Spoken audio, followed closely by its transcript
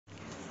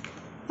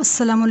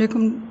Assalamu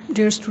alaikum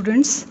dear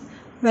students.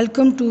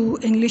 Welcome to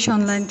English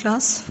online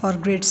class for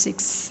grade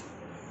 6.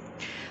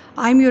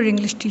 I am your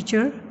English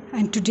teacher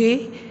and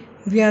today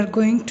we are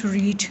going to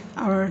read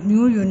our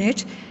new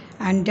unit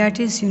and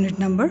that is unit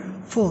number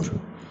 4.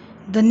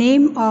 The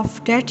name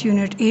of that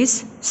unit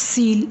is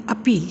Seal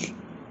Appeal.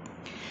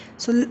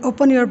 So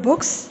open your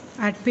books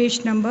at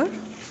page number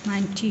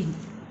 19.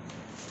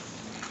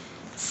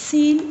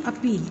 Seal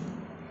Appeal.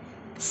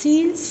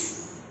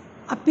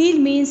 Appeal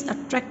means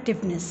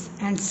attractiveness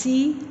and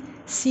seal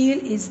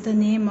is the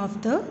name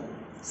of the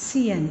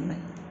sea animal.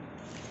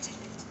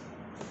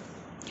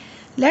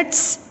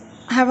 Let's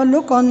have a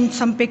look on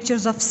some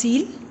pictures of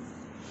seal.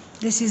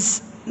 This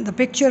is the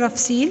picture of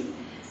seal.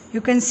 You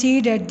can see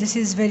that this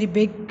is very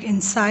big in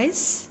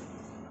size.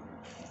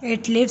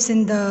 It lives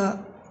in the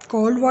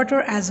cold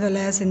water as well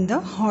as in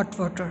the hot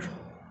water.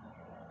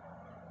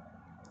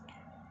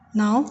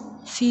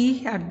 Now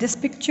see at this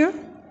picture.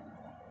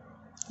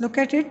 Look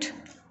at it.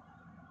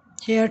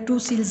 Here two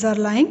seals are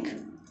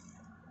lying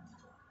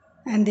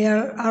and they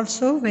are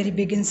also very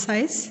big in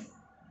size.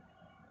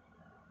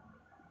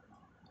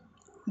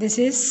 This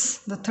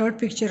is the third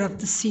picture of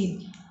the seal.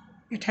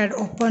 It had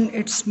opened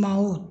its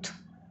mouth.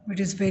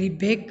 It is very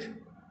big.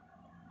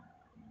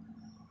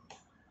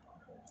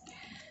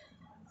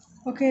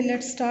 Okay,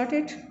 let's start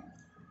it.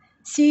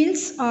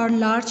 Seals are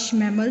large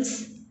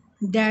mammals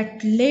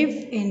that live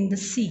in the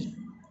sea.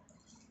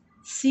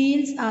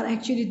 Seals are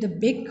actually the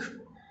big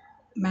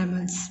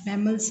mammals.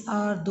 Mammals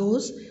are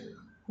those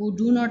who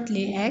do not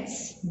lay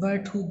eggs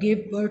but who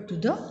give birth to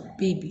the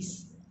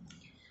babies.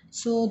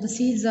 So the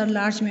seals are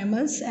large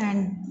mammals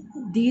and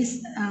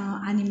these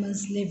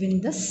animals live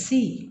in the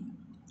sea.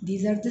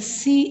 These are the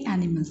sea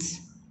animals.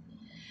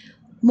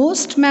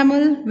 Most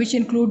mammals, which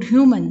include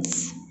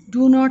humans,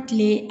 do not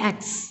lay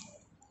eggs.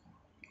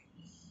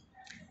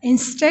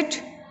 Instead,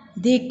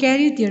 they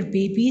carry their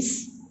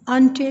babies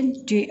until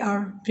they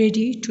are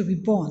ready to be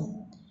born.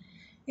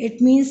 It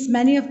means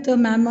many of the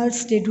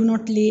mammals, they do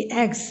not lay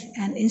eggs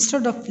and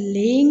instead of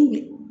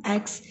laying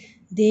eggs,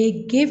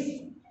 they give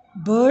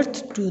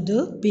birth to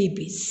the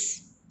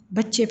babies.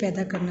 बच्चे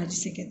पैदा करना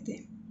जिसे कहते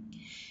हैं.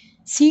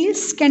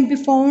 Seals can be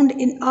found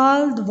in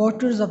all the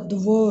waters of the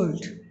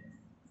world,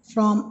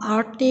 from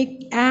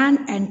Arctic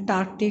and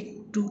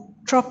Antarctic to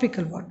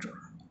tropical water.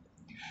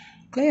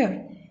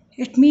 Clear?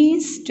 It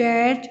means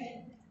that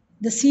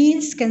the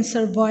seals can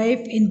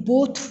survive in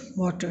both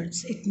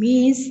waters. It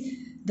means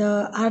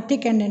the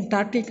Arctic and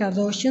Antarctic are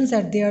the oceans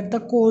and they are the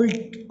cold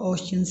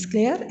oceans,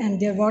 clear, and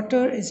their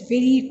water is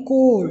very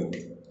cold.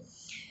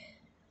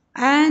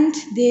 And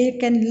they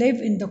can live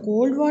in the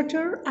cold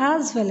water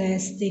as well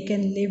as they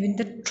can live in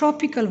the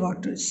tropical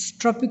waters.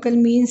 Tropical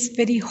means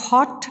very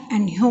hot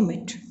and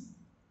humid.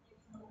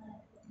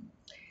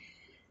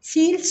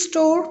 Seals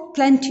store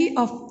plenty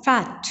of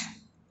fat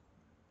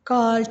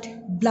called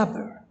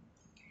blubber.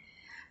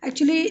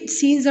 Actually,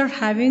 seals are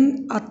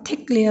having a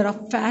thick layer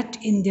of fat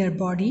in their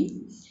body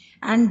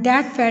and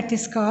that fat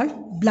is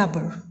called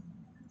blubber.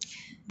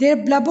 Their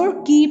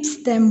blubber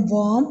keeps them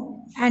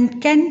warm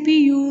and can be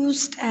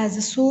used as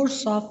a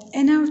source of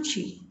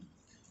energy.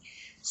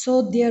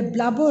 So their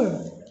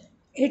blubber,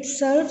 it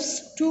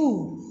serves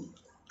two,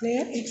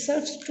 clear? It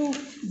serves two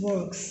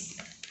works.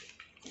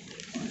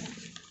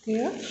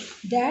 Clear?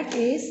 That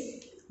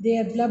is,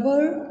 their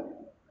blubber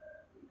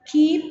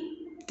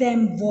keep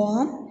them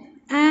warm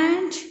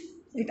and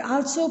it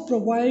also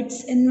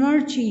provides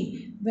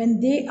energy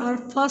when they are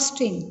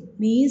fasting,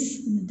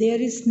 means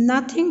there is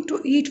nothing to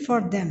eat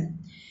for them.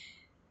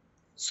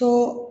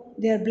 So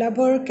their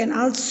blubber can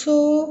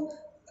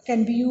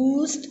be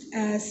used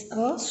as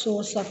a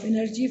source of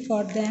energy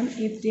for them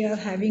if they are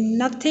having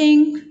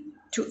nothing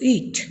to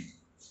eat.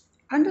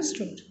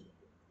 Understood?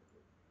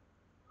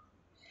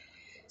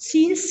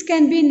 Seals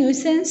can be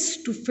nuisance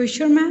to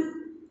fishermen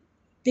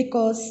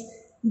because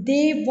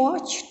they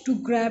watch to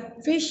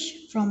grab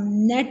fish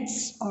from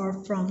nets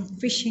or from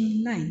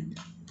fishing line.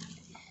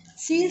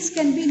 Seals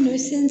can be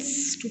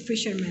nuisance to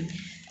fishermen.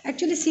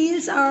 Actually,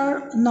 seals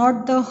are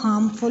not the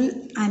harmful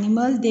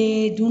animal.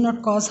 They do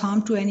not cause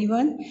harm to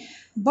anyone.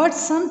 But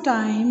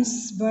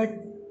sometimes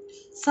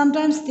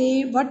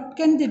they, what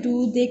can they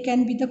do? They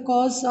can be the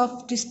cause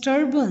of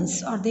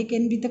disturbance or they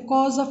can be the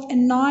cause of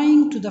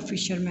annoying to the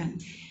fishermen.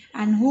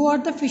 And who are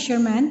the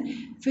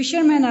fishermen?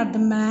 Fishermen are the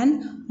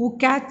men who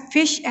catch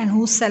fish and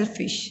who sell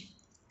fish.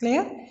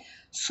 Clear?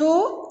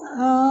 So,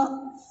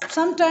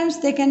 sometimes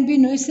they can be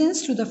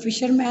nuisance to the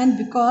fishermen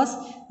because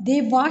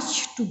they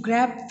watch to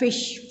grab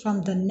fish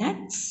from the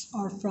nets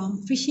or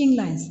from fishing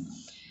lines.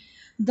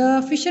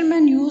 The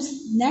fishermen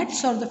use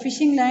nets or the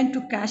fishing line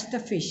to catch the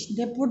fish.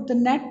 They put the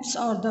nets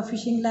or the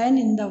fishing line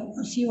in the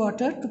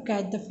seawater to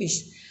catch the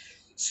fish.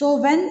 So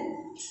when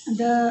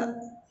the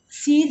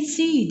seals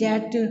see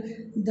that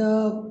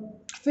the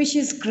fish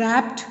is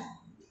grabbed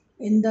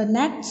in the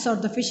nets or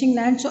the fishing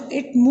line, so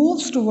it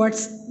moves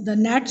towards the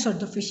nets or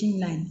the fishing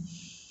line.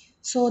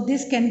 So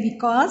this can be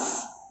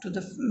cause to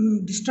the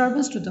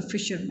disturbance to the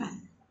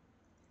fishermen.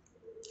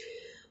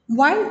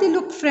 While they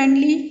look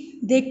friendly,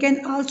 they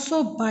can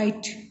also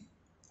bite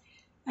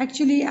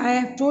Actually, I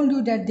have told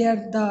you that they are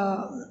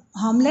the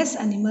harmless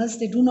animals.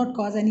 They do not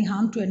cause any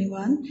harm to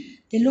anyone.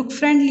 They look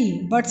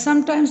friendly, but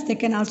sometimes they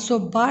can also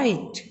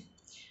bite.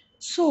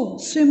 So,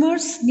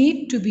 swimmers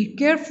need to be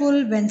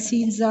careful when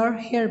seals are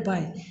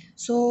nearby.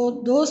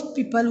 So, those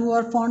people who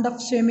are fond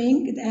of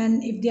swimming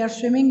and if they are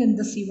swimming in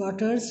the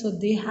seawater, so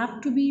they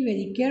have to be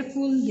very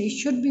careful. They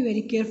should be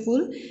very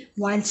careful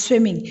while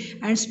swimming,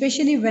 and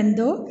especially when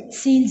the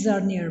seals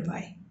are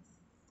nearby.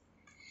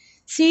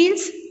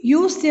 Seals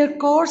use their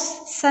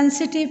coarse,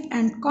 sensitive,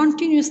 and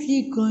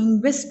continuously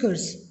growing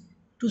whiskers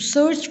to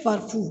search for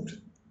food.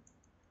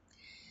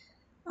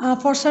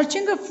 For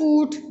searching for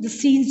food, the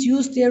seals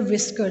use their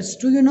whiskers.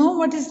 Do you know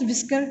what is the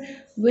whisker?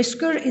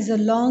 Whisker is a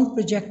long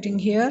projecting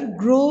hair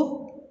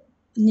grow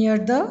near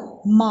the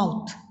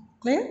mouth.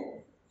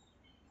 Clear?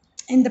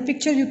 In the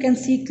picture you can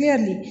see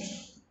clearly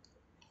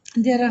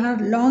there are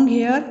long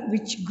hair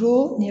which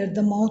grow near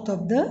the mouth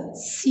of the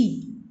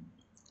sea.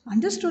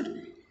 Understood?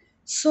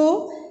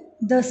 So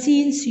the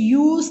seals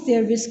use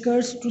their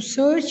whiskers to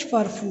search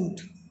for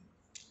food.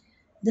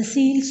 The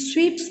seal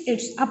sweeps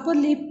its upper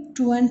lip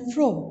to and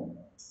fro.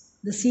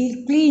 The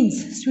seal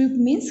cleans. Sweep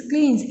means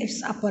cleans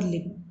its upper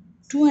lip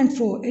to and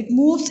fro. It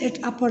moves its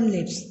upper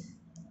lips.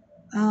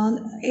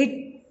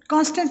 It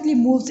constantly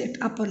moves its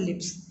upper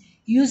lips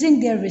using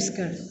their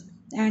whiskers,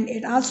 and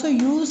it also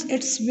uses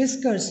its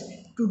whiskers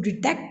to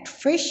detect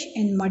fish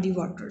in muddy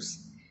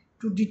waters.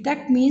 To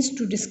detect means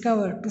to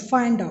discover, to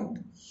find out.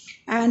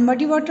 And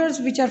muddy waters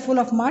which are full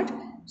of mud,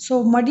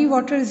 so muddy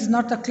water is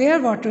not a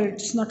clear water,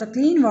 it's not a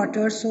clean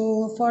water,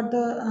 so for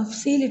the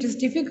seal it is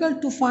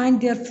difficult to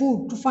find their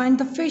food, to find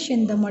the fish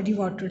in the muddy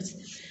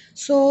waters.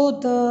 So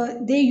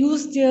they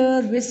use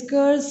their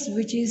whiskers,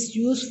 which is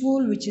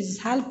useful, which is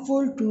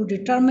helpful to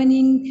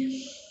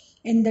determining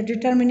in the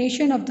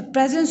determination of the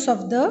presence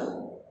of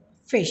the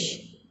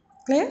fish.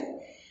 Clear?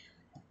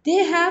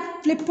 They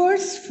have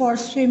flippers for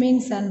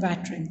swimming and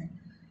watering.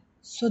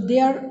 So they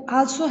are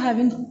also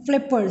having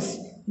flippers,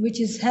 which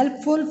is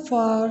helpful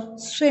for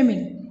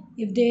swimming.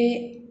 If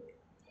they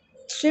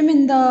swim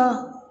in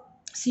the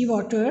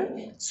seawater,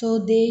 so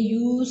they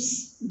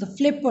use the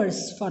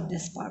flippers for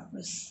this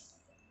purpose.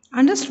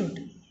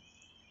 Understood?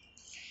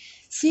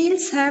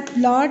 Seals have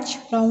large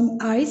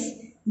round eyes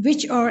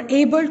which are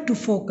able to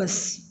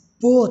focus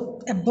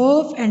both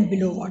above and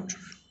below water.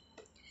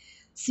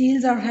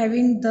 Seals are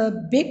having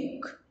the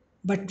big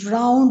but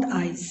round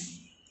eyes.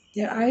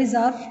 Their eyes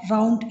are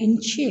round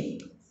in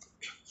shape,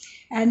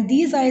 and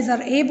these eyes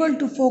are able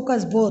to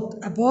focus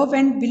both above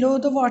and below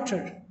the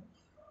water.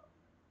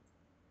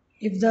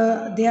 If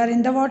they are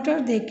in the water,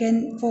 they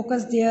can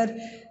focus their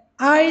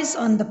eyes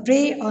on the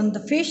prey, on the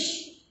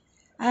fish,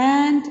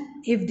 and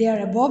if they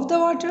are above the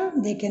water,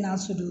 they can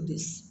also do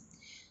this.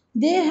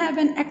 They have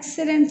an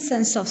excellent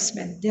sense of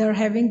smell. They are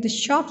having the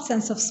sharp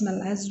sense of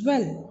smell as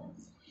well,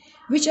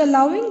 which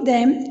allowing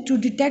them to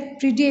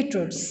detect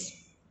predators.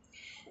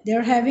 They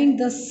are having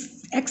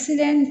this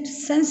excellent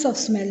sense of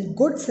smell,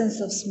 good sense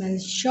of smell,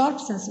 sharp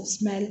sense of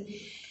smell,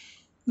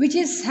 which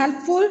is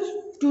helpful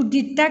to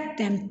detect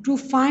them, to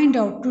find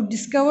out, to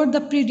discover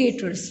the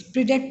predators.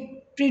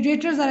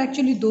 Predators are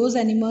actually those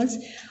animals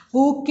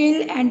who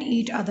kill and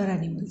eat other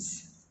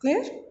animals.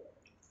 Clear?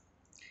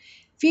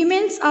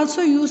 Females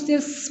also use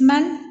their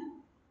smell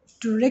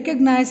to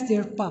recognize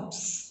their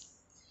pups.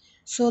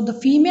 So the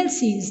female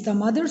seals, the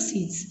mother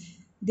seals,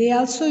 they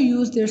also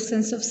use their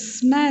sense of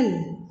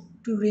smell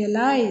to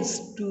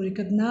realize, to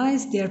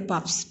recognize their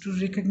pups, to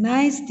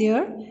recognize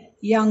their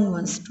young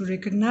ones, to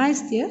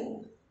recognize their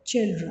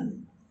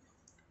children.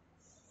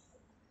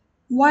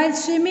 While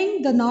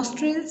swimming, the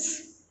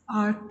nostrils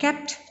are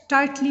kept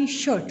tightly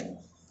shut.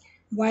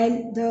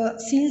 While the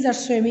seals are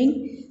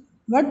swimming,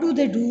 what do?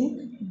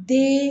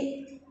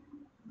 They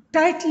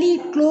tightly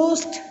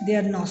closed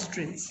their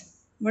nostrils.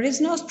 What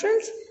is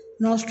nostrils?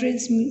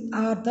 Nostrils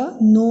are the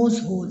nose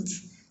holes.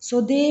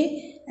 So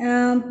they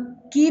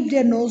keep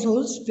their nose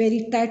holes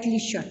very tightly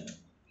shut.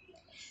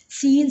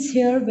 Seals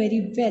hear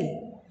very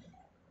well,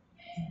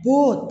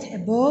 both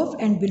above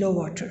and below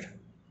water.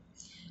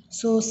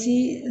 So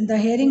see, the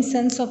hearing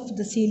sense of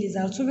the seal is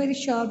also very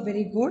sharp,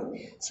 very good.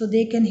 So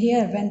they can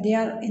hear when they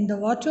are in the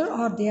water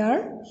or they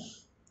are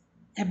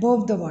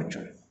above the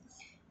water.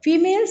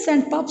 Females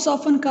and pups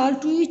often call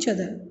to each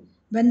other.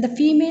 When the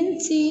female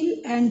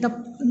seal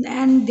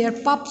and their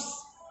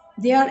pups,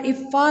 they are if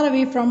far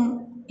away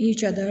from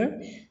each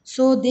other,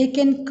 so they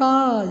can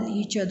call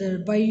each other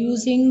by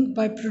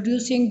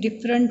producing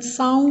different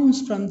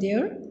sounds from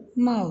their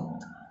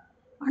mouth.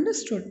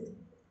 Understood?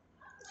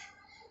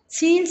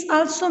 Seals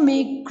also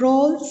make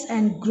growls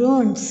and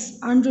grunts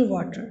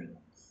underwater.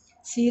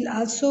 Seal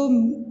also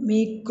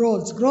make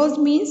growls. Growls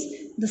means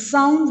the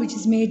sound which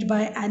is made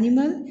by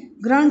animal.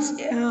 Grunts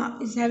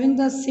is having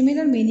the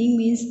similar meaning,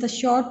 means the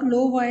short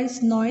low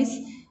voice noise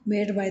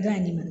made by the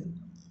animal.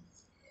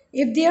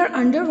 If they are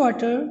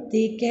underwater,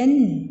 they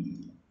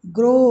can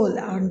growl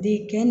or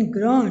they can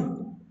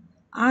grunt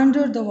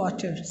under the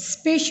water,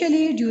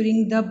 especially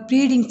during the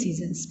breeding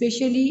season,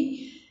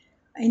 especially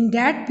in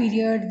that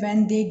period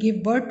when they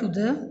give birth to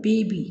the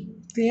baby.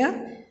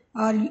 Clear?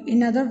 Or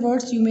in other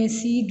words, you may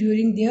see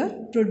during their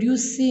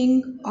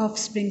producing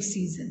offspring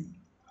season.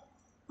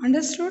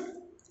 Understood?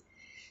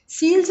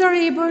 Seals are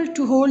able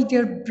to hold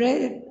their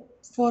breath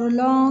for a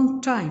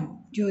long time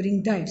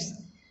during dives.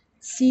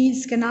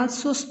 Seals can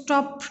also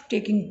stop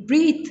taking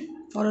breath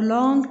for a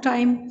long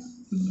time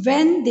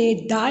when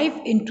they dive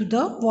into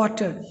the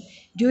water.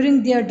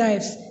 During their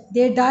dives,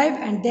 they dive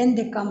and then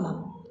they come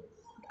up.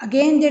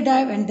 Again they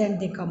dive and then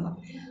they come up.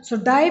 So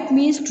dive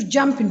means to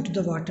jump into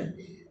the water.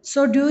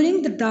 So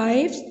during the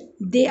dives,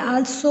 they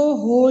also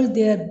hold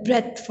their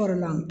breath for a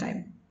long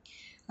time.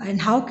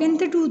 And how can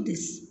they do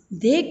this?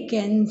 They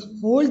can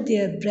hold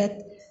their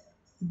breath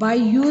by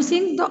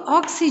using the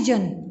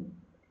oxygen.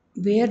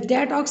 Where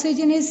that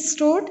oxygen is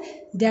stored?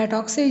 That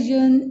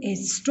oxygen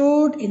is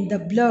stored in the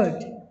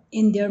blood,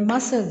 in their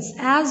muscles,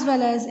 as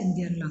well as in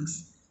their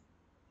lungs.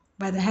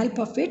 By the help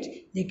of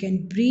it, they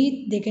can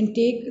breathe, they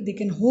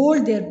can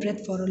hold their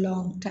breath for a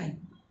long time.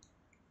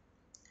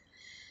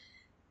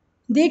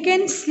 They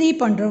can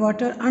sleep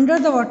underwater. Under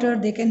the water,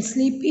 they can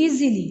sleep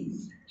easily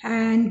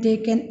and they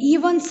can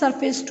even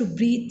surface to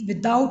breathe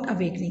without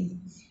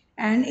awakening.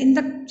 And in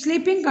the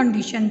sleeping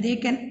condition, they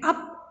can up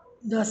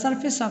the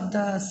surface of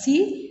the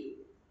sea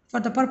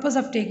for the purpose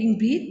of taking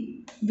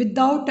breath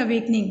without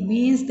awakening.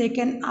 Means they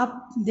can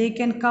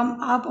come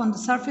up on the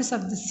surface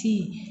of the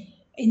sea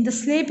in the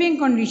sleeping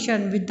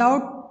condition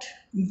without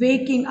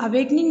waking.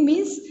 Awakening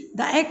means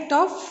the act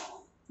of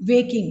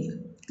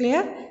waking.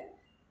 Clear?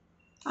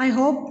 I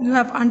hope you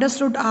have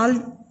understood all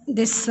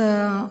this.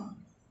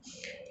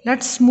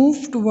 Let's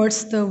move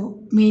towards the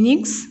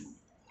meanings.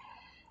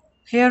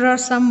 Here are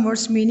some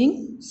words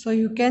meaning, so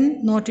you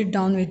can note it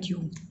down with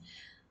you.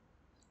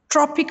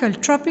 Tropical.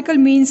 Tropical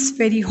means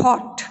very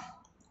hot.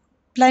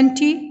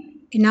 Plenty,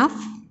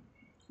 enough.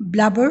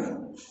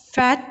 Blubber,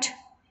 fat.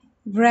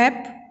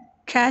 Grab,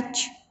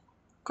 catch.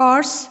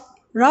 Coarse,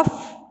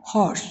 rough,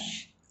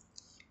 harsh.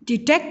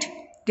 Detect,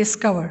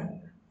 discover.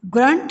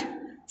 Grunt,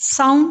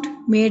 sound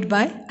made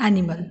by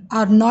animal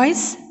or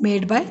noise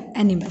made by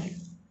animal.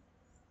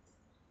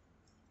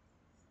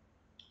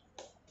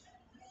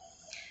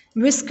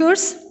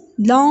 Whiskers,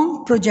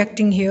 long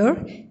projecting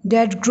hair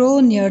that grow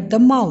near the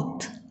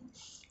mouth.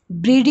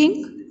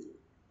 Breeding,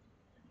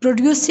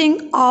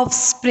 producing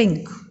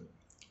offspring.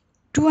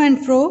 To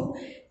and fro,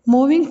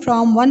 moving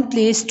from one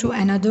place to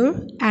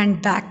another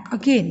and back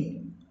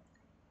again.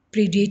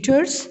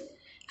 Predators,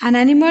 an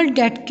animal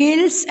that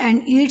kills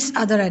and eats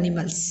other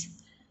animals.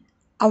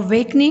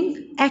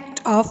 Awakening,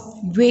 act of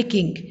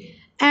waking.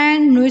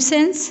 And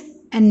nuisance,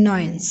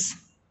 annoyance.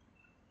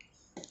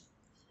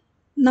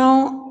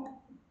 Now,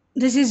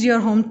 this is your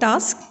home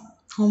task,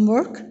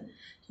 homework.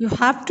 You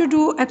have to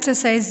do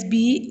exercise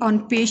B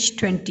on page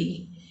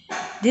 20.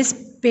 This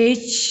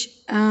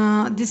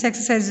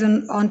exercise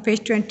is on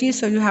page 20,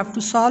 so you have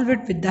to solve it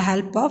with the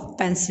help of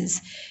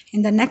pencils.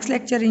 In the next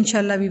lecture,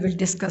 inshallah, we will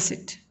discuss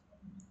it.